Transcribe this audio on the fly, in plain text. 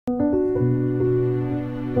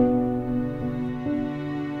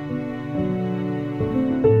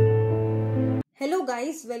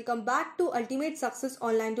Guys, welcome back to ultimate success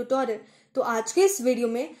online tutorial. तो आज के इस वीडियो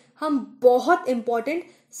में हम बहुत इंपॉर्टेंट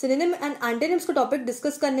सिनोनिम एंड एंटोनिम्स का टॉपिक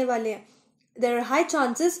डिस्कस करने वाले हैं। There are high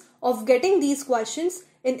chances of getting these questions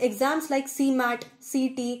in exams like CMAT,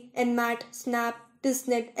 CT, NMAT, SNAP,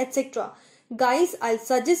 TISSNET, etc. Guys, I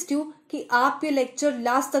suggest you कि आप ये लेक्चर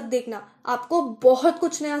लास्ट तक देखना, आपको बहुत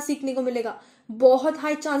कुछ नया सीखने को मिलेगा। बहुत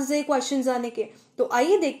हाई चांसेस है क्वेश्चंस आने के। तो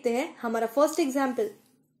आइए देखते हैं हमारा फर्स्ट एग्जाम्पल।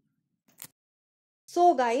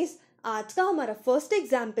 सो गाइस, आज का हमारा फर्स्ट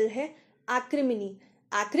एग्जाम्पल है एक्रिमिनी।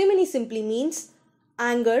 एक्रिमिनी simply means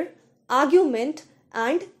anger, argument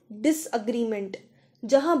and disagreement.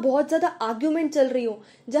 जहां बहुत ज्यादा आर्ग्यूमेंट चल रही हो,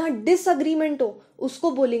 जहां डिसअग्रीमेंट हो,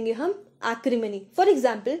 उसको बोलेंगे हम एक्रिमिनी। फॉर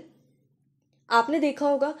एग्जाम्पल, आपने देखा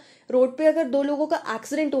होगा रोड पे अगर दो लोगों का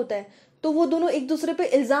एक्सीडेंट होता है तो वो दोनों एक दूसरे पे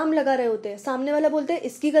इल्जाम लगा रहे होते हैं। सामने वाला बोलते हैं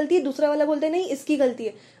इसकी गलती है, दूसरा वाला बोलते हैं नहीं इसकी गलती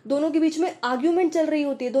है। दोनों के बीच में आर्ग्यूमेंट चल रही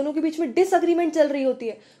होती है, दोनों के बीच में डिसअग्रीमेंट चल रही होती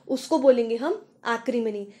है, उसको बोलेंगे हम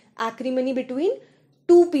एक्रिमिनी। एक्रिमिनी between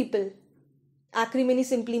two people. एक्रिमिनी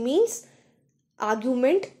simply means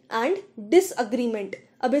argument and disagreement.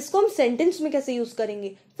 अब इसको हम सेंटेंस में कैसे यूज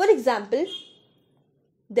करेंगे? For example,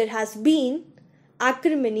 there has been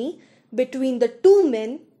एक्रिमिनी between the two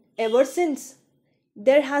men ever since.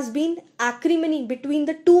 There has been acrimony between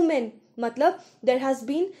the two men. मतलब there has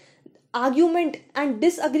been argument and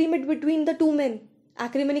disagreement between the two men.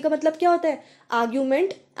 Acrimony का मतलब क्या होता है?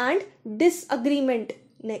 Argument and disagreement.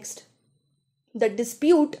 Next, the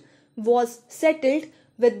dispute was settled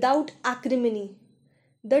without acrimony.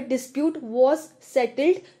 The dispute was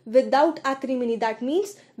settled without acrimony. That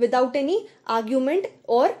means without any argument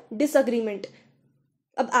or disagreement.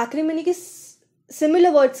 अब एक्रिमिनी के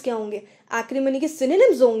similar words क्या होंगे? एक्रिमिनी के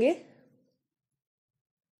सिनोनिम्स होंगे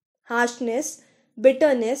हार्शनेस,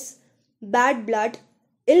 बिटरनेस, बैड ब्लड,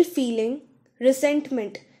 इल फीलिंग,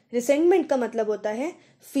 रिसेंटमेंट। रिसेंटमेंट का मतलब होता है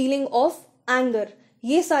फीलिंग ऑफ एंगर।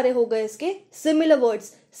 ये सारे हो गए इसके सिमिलर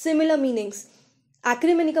वर्ड्स, सिमिलर मीनिंग्स।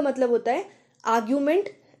 एक्रिमिनी का मतलब होता है आर्ग्यूमेंट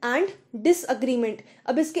एंड डिसअग्रीमेंट।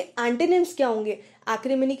 अब इसके एंटोनिम्स क्या होंगे?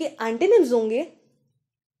 एक्रिमिनी के एंटोनिम्स होंगे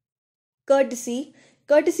कर्टसी।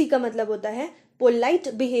 कर्टसी का मतलब होता है पोलाइट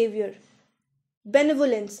बिहेवियर।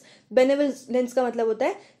 बेनेवोलेंस, बेनेवोलेंस का मतलब होता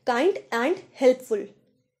है kind and helpful.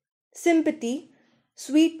 Sympathy,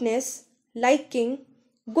 sweetness, liking,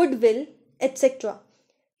 goodwill, etcetera.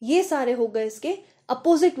 ये सारे हो गए इसके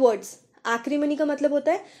अपोजिट वर्ड्स। एक्रिमिनी का मतलब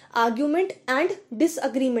होता है argument and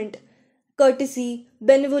disagreement. Courtesy,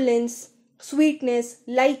 benevolence, sweetness,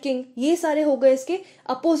 liking, ये सारे हो गए इसके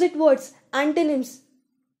opposite words, antonyms.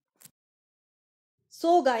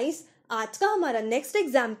 So guys, आज का हमारा नेक्स्ट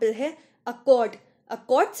एग्जाम्पल है accord.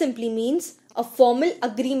 Accord simply means a formal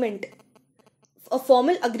agreement. A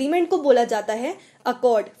formal agreement को बोला जाता है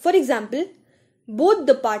accord. For example, both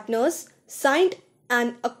the partners signed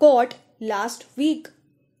an accord last week.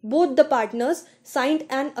 Both the partners signed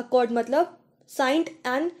an accord मतलब signed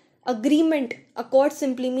an agreement. Accord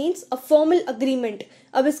simply means a formal agreement.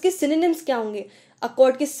 अब इसके synonyms क्या होंगे?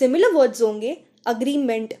 Accord के सिमिलर वर्ड्स होंगे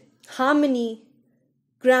अग्रीमेंट, हार्मनी,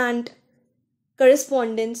 ग्रांट,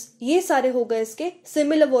 करस्पॉन्डेंस। ये सारे हो गए इसके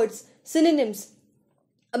सिमिलर वर्ड्स, सिनोनिम्स।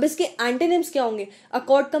 अब इसके एंटोनिम्स क्या होंगे?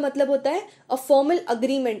 अकॉर्ड का मतलब होता है अ फॉर्मल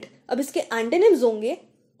अग्रीमेंट। अब इसके एंटोनिम्स होंगे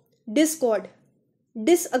डिस्कॉर्ड,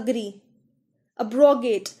 डिसअग्री,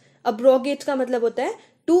 अब्रोगेट। अब्रोगेट का मतलब होता है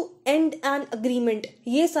टू एंड एन अग्रीमेंट।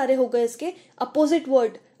 ये सारे हो गए इसके opposite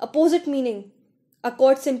word, opposite meaning.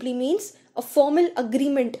 Accord simply means a formal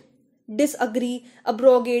agreement, disagree,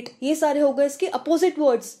 abrogate, ये सारे हो गए इसके अपोजिट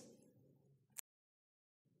वर्ड्स।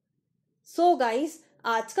 सो गाइस,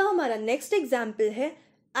 आज का हमारा नेक्स्ट एग्जाम्पल है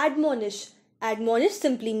admonish. Admonish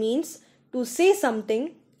simply means to से समथिंग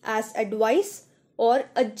एज एडवाइस और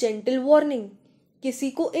अ जेंटल वार्निंग। किसी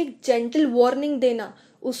को एक जेंटल वार्निंग देना,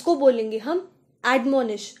 उसको बोलेंगे हम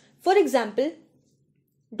एडमोनिश। फॉर एग्जाम्पल,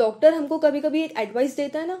 डॉक्टर हमको कभी कभी एक एडवाइस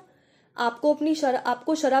देता है ना,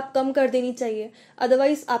 आपको शराब कम कर देनी चाहिए,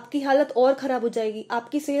 अदरवाइज आपकी हालत और खराब हो जाएगी,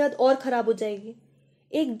 आपकी सेहत और खराब हो जाएगी।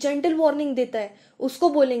 एक जेंटल वार्निंग देता है, उसको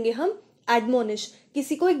बोलेंगे हम एडमोनिश।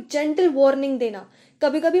 किसी को एक जेंटल वार्निंग देना।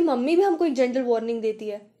 कभी कभी मम्मी भी हमको एक जेंटल वार्निंग देती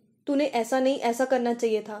है, तूने ऐसा नहीं, ऐसा करना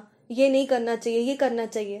चाहिए था, ये नहीं करना चाहिए, ये करना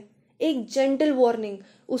चाहिए। एक जेंटल वार्निंग,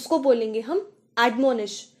 उसको बोलेंगे हम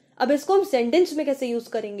एडमोनिश। अब इसको हम सेंटेंस में कैसे यूज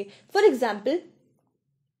करेंगे? For example,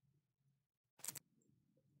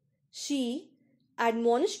 she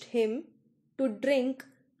admonished him to drink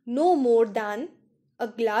no more than a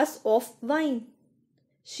glass of wine.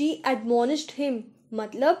 She admonished him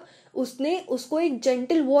मतलब उसने उसको एक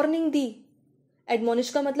जेंटल वार्निंग दी। एडमोनिश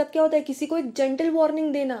का मतलब क्या होता है? किसी को एक जेंटल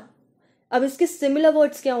वार्निंग देना। अब इसके सिमिलर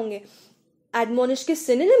वर्ड्स क्या होंगे? एडमोनिश के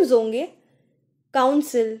सिनोनिम्स होंगे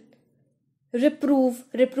काउंसिल, रिप्रूव,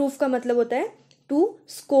 रिप्रूव का मतलब होता है टू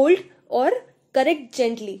स्कोल्ड और करेक्ट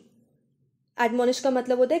जेंटली। एडमोनिश का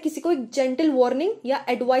मतलब होता है किसी को एक जेंटल वार्निंग या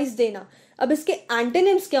एडवाइस देना। अब इसके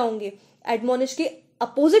एंटोनिम्स क्या होंगे? एडमोनिश के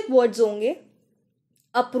अपोजिट वर्ड्स होंगे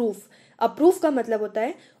अप्रूव। अप्रूव का मतलब होता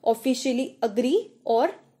है ऑफिशियली अग्री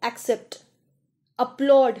और एक्सेप्ट।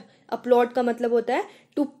 अपलॉड, अपलॉड का मतलब होता है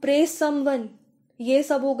टू प्रेज समवन। ये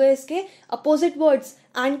सब हो गए इसके अपोजिट वर्ड्स,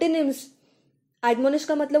 एंटोनिम्स। एडमोनिश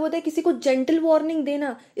का मतलब होता है किसी को जेंटल वार्निंग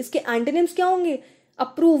देना। इसके एंटोनिम्स क्या होंगे?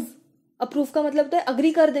 अप्रूव, अप्रूव का मतलब होता है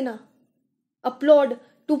अग्री कर देना। अपलॉड,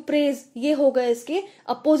 टू प्रेज, ये हो गए इसके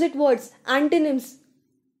opposite words, antonyms.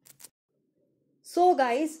 So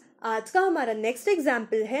guys, आज का हमारा नेक्स्ट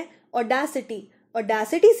एग्जाम्पल है audacity.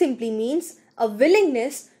 Audacity simply means a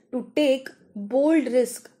willingness to take bold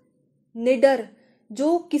risk. निडर,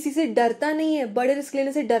 जो किसी से डरता नहीं है, बड़े रिस्क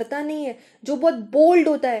लेने से डरता नहीं है, जो बहुत बोल्ड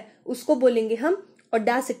होता है, उसको बोलेंगे हम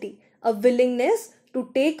audacity. A willingness to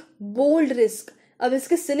take bold risk. अब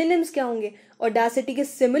इसके सिनोनिम्स क्या होंगे? ऑडेसिटी के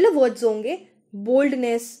सिमिलर वर्ड्स होंगे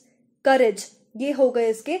बोल्डनेस, करेज। ये हो गए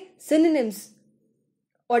इसके सिनोनिम्स।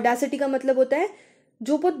 ऑडेसिटी का मतलब होता है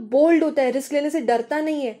जो बहुत बोल्ड होता है, रिस्क लेने से डरता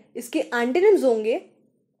नहीं है। इसके एंटोनिम्स होंगे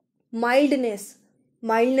माइल्डनेस।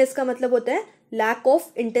 माइल्डनेस का मतलब होता है lack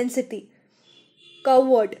of intensity.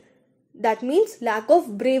 Covered, that means lack of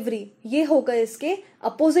bravery. ये हो गए इसके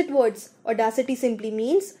opposite words. Audacity simply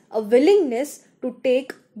means a willingness to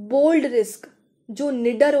take bold risk. जो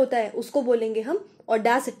निडर होता है उसको बोलेंगे हम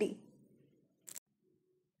ऑडेसिटी।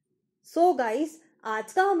 सो गाइस,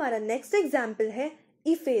 आज का हमारा नेक्स्ट एग्जाम्पल है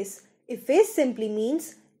efface. Efface simply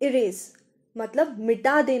means erase, मतलब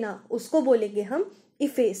मिटा देना, उसको बोलेंगे हम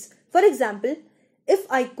efface. For example, if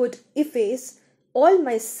I could efface all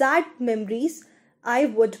my sad memories I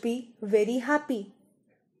would be very happy.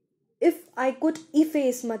 If I could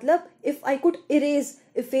efface मतलब if I could erase.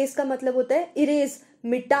 Efface का मतलब होता है इरेज,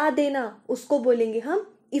 मिटा देना, उसको बोलेंगे हम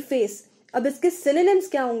इफेस। अब इसके सिनोनिम्स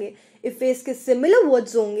क्या होंगे? इफेस के सिमिलर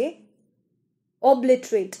वर्ड्स होंगे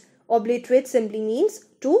obliterate. Obliterate simply means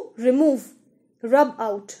to remove, rub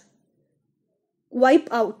out, wipe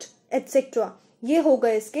out, etc. ये हो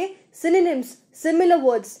गए इसके synonyms, similar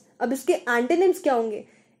words. अब इसके antonyms क्या होंगे?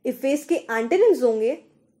 Efface के antonyms होंगे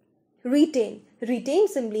retain. Retain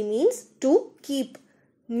simply means to keep,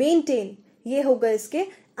 maintain. ये हो गए इसके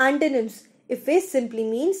antonyms. Efface simply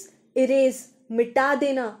means erase, मिटा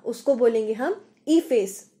देना, उसको बोलेंगे हम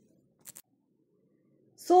efface.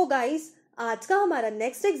 So guys, आज का हमारा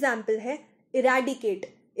नेक्स्ट एग्जाम्पल है eradicate.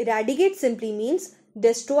 Eradicate simply means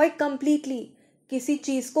destroy completely. किसी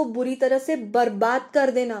चीज को बुरी तरह से बर्बाद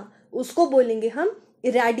कर देना, उसको बोलेंगे हम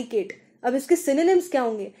इरेडिकेट। अब इसके सिनोनिम्स क्या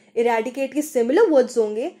होंगे? इरेडिकेट के सिमिलर वर्ड्स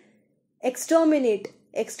होंगे exterminate.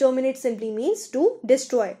 Exterminate simply means to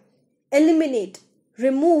destroy. Eliminate,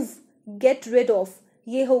 remove, get rid of.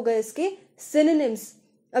 ये हो गए इसके सिनोनिम्स।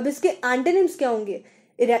 अब इसके एंटोनिम्स क्या होंगे?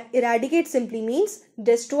 Eradicate simply means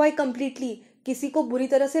destroy completely, किसी को बुरी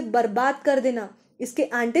तरह से बर्बाद कर देना। इसके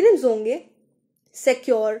एंटोनिम्स होंगे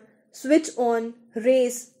secure, switch on,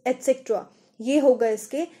 race, etcetera. ये हो गए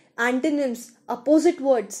इसके antonyms, opposite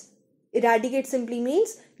words. Eradicate simply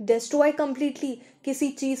means destroy completely, किसी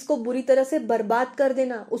चीज को बुरी तरह से बर्बाद कर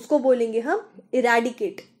देना, उसको बोलेंगे हम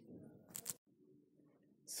इरेडिकेट।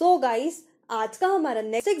 सो गाइस, आज का हमारा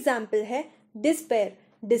नेक्स्ट एग्जाम्पल है despair.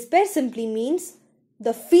 Despair simply means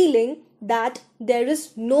the feeling that there is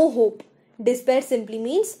no hope. Despair simply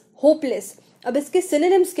means hopeless. अब इसके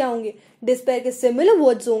synonyms क्या होंगे? Despair के similar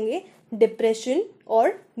words होंगे depression और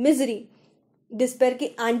misery. Despair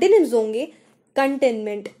के antonyms होंगे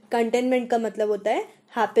contentment. Contentment का मतलब होता है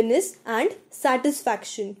happiness and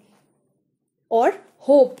satisfaction. और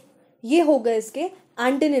hope. ये हो गए इसके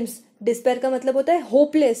antonyms. Despair का मतलब होता है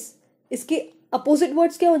hopeless. इसके opposite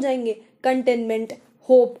words क्या हो जाएंगे? Contentment,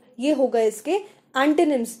 hope. ये हो गए इसके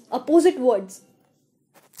antonyms, opposite words.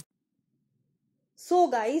 So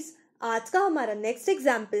guys, आज का हमारा नेक्स्ट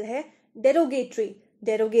एग्जाम्पल है derogatory.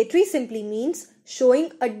 Derogatory simply means showing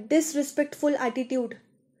a disrespectful attitude.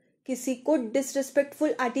 किसी को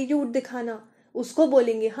disrespectful attitude दिखाना, उसको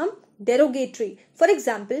बोलेंगे हम derogatory. For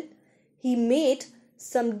example, he made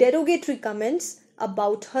some derogatory comments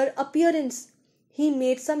about her appearance. He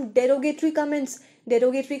made some derogatory comments.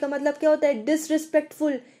 Derogatory का मतलब क्या होता है?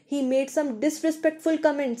 Disrespectful. He made some disrespectful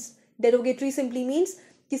comments. Derogatory simply means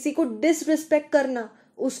किसी को disrespect करना,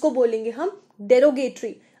 उसको बोलेंगे हम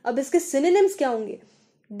derogatory. अब इसके synonyms क्या होंगे?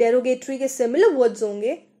 Derogatory के similar words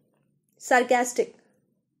होंगे sarcastic,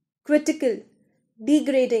 critical,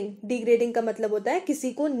 degrading. Degrading का मतलब होता है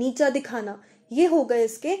किसी को नीचा दिखाना. ये हो गए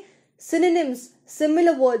इसके synonyms,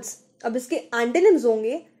 similar words. अब इसके antonyms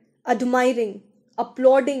होंगे admiring,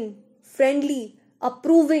 अपलॉडिंग, फ्रेंडली,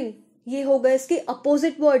 अप्रूविंग, ये हो गए इसके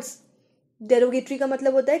अपोजिट वर्ड्स। डेरोगेटरी का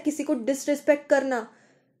मतलब होता है किसी को डिसरिस्पेक्ट करना।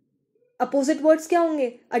 अपोजिट वर्ड्स क्या होंगे?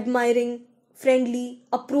 एडमायरिंग, फ्रेंडली,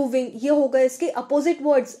 अप्रूविंग, ये हो गए इसके opposite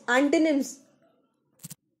words, antonyms.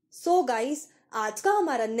 So guys, आज का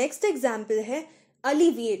हमारा नेक्स्ट एग्जाम्पल है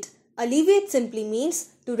अलिविएट। अलिविएट सिंपली मीन्स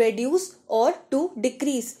टू रेड्यूस और टू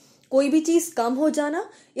डिक्रीज। कोई भी चीज कम हो जाना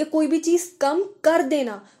या कोई भी चीज कम कर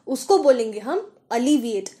देना, उसको बोलेंगे हम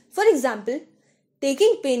अलिविएट। For example,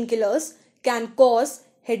 taking pain killers can cause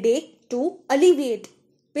headache to अलिविएट।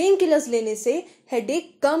 Pain killers लेने से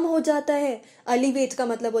हेडेक कम हो जाता है। अलिविएट का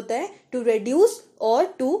मतलब होता है टू रेड्यूस और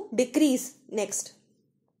to decrease. Next,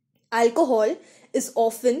 alcohol is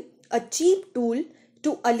often a cheap tool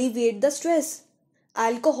to अलिविएट the stress.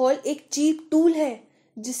 Alcohol एक चीप टूल है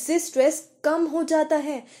जिससे स्ट्रेस कम हो जाता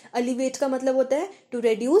है। अलिविएट का मतलब होता है टू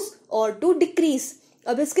रेड्यूस और टू डिक्रीज।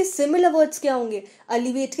 अब इसके सिमिलर वर्ड्स क्या होंगे?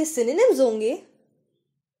 अलिविएट के सिनोनिम्स होंगे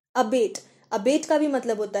अबेट। अबेट का भी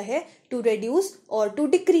मतलब होता है टू रेड्यूस और to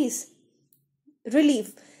decrease.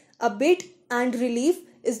 Relief, abate and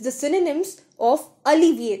relief is the synonyms of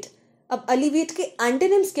अलिविएट। अब अलिविएट के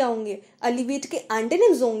एंटोनिम्स क्या होंगे? अलिविएट के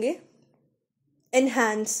एंटोनिम्स होंगे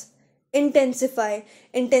एनहांस, इंटेंसिफाई।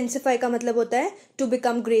 इंटेंसिफाई का मतलब होता है to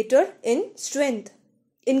become greater in strength.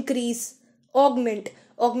 Increase, augment.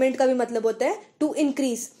 Augment का भी मतलब होता है टू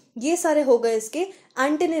इंक्रीज। ये सारे हो गए इसके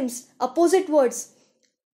एंटोनिम्स, अपोजिट वर्ड्स।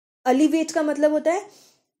 अलिविएट का मतलब होता है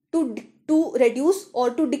टू रेड्यूस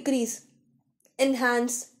और टू डिक्रीज।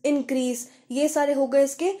 एनहांस, इंक्रीज, ये सारे हो गए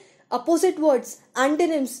इसके opposite words,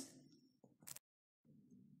 antonyms.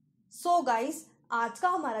 So guys, आज का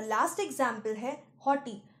हमारा लास्ट एग्जाम्पल है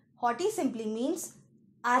hottie. Hottie simply means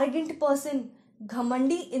arrogant person.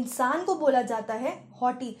 घमंडी इंसान को बोला जाता है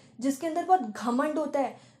हॉटी। जिसके अंदर बहुत घमंड होता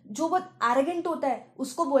है, जो बहुत एरोगेंट होता है,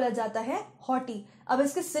 उसको बोला जाता है हॉटी। अब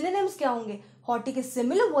इसके सिनोनिम्स क्या होंगे? हॉटी के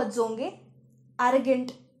सिमिलर वर्ड्स होंगे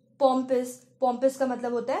एरोगेंट, पॉम्पस। पॉम्पस का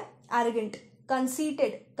मतलब होता है एरोगेंट।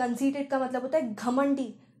 कंसीटेड, कंसीटेड का मतलब होता है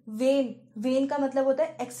घमंडी। वेन, वेन का मतलब होता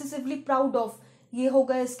है एक्सेसिवली प्राउड ऑफ। ये हो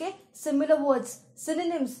गए इसके सिमिलर वर्ड्स,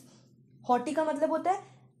 सिनोनिम्स। हॉटी का मतलब होता है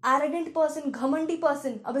एरोगेंट पर्सन, घमंडी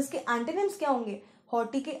पर्सन। अब इसके एंटोनिम्स क्या होंगे?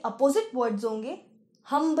 हॉटी के अपोजिट वर्ड्स होंगे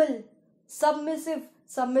हम्बल, सबमिसिव।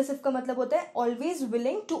 सबमिसिव का मतलब होता है always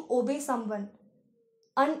willing to obey someone.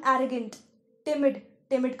 अनएरोगेंट, timid.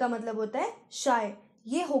 Timid का मतलब होता है शाय।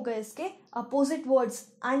 ये हो गए इसके opposite words,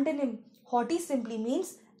 antonym. Hottie simply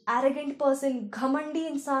means arrogant person, घमंडी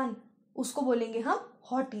इंसान, उसको बोलेंगे हम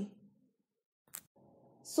हॉटी।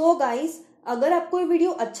 सो गाइस, अगर आपको ये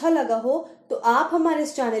वीडियो अच्छा लगा हो तो आप हमारे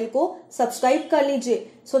इस चैनल को सब्सक्राइब कर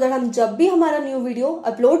लीजिए, सो दैट हम जब भी हमारा न्यू वीडियो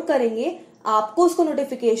अपलोड करेंगे आपको उसको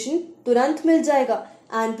नोटिफिकेशन तुरंत मिल जाएगा।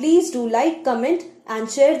 And please do like, comment and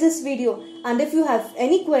share this video. And if you have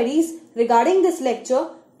any queries regarding this lecture,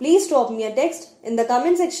 please drop me a text in the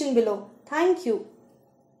comment section below. Thank you.